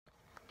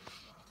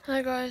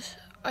Hi guys,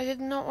 I did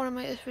not want to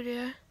make this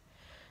video,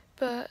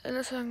 but it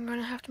looks like I'm going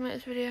to have to make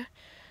this video.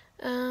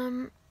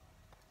 I'm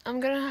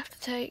going to have to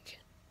take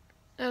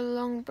a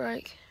long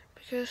break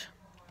because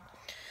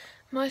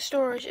my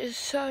storage is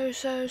so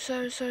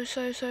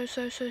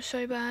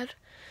bad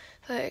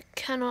that it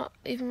cannot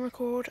even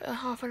record a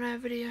half an hour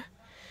video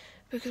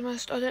because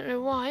I don't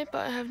know why,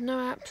 but I have no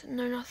apps,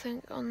 no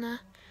nothing on there.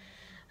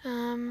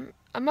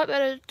 I might be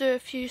able to do a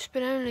few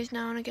spin onlys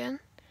now and again,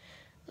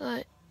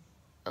 like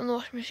on the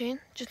washing machine,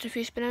 just a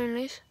few spin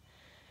onlys,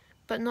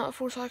 but not a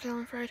full cycle,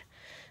 I'm afraid.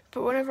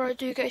 But whenever I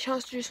do get a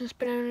chance to do some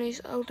spin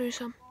onlys, I'll do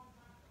some.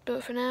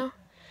 But for now,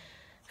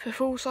 for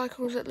full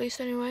cycles at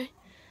least anyway,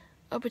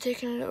 I'll be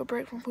taking a little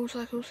break from full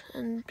cycles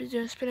and be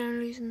doing spin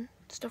onlys and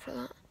stuff like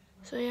that.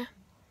 So yeah,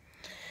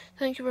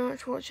 thank you very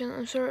much for watching.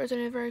 I'm sorry it was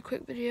only a very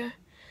quick video,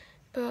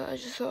 but I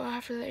just thought I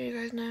have to let you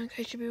guys know in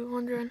case you'd be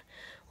wondering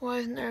why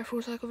isn't there a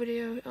full cycle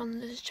video on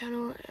this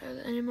channel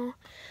anymore.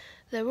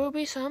 There will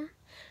be some,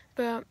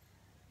 but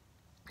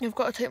I've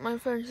got to take my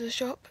phone to the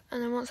shop,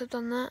 and then once I've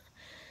done that,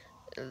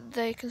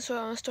 they can sort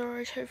out my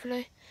storage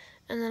hopefully,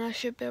 and then I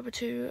should be able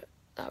to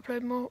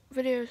upload more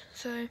videos.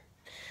 So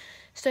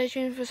stay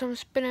tuned for some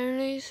spin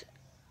onlys,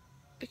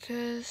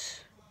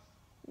 because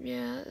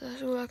yeah,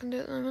 that's all I can do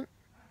at the moment.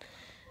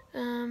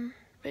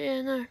 But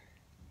yeah, no,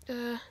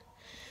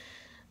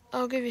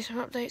 I'll give you some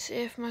updates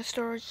if my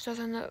storage does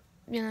end up,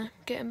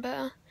 getting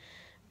better.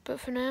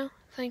 But for now,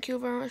 thank you all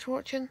very much for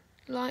watching.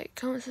 Like,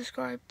 comment,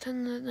 subscribe,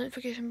 turn the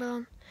notification bell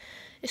on.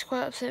 It's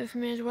quite upsetting for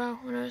me as well.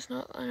 I know it's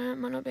not. I know it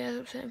might not be as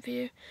upsetting for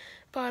you,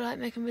 but I like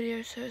making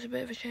videos, so it's a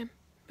bit of a shame.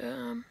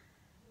 But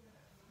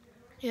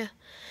yeah,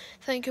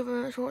 thank you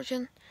very much for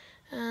watching,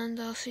 and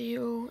I'll see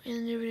you all in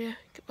a new video.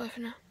 Goodbye for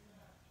now.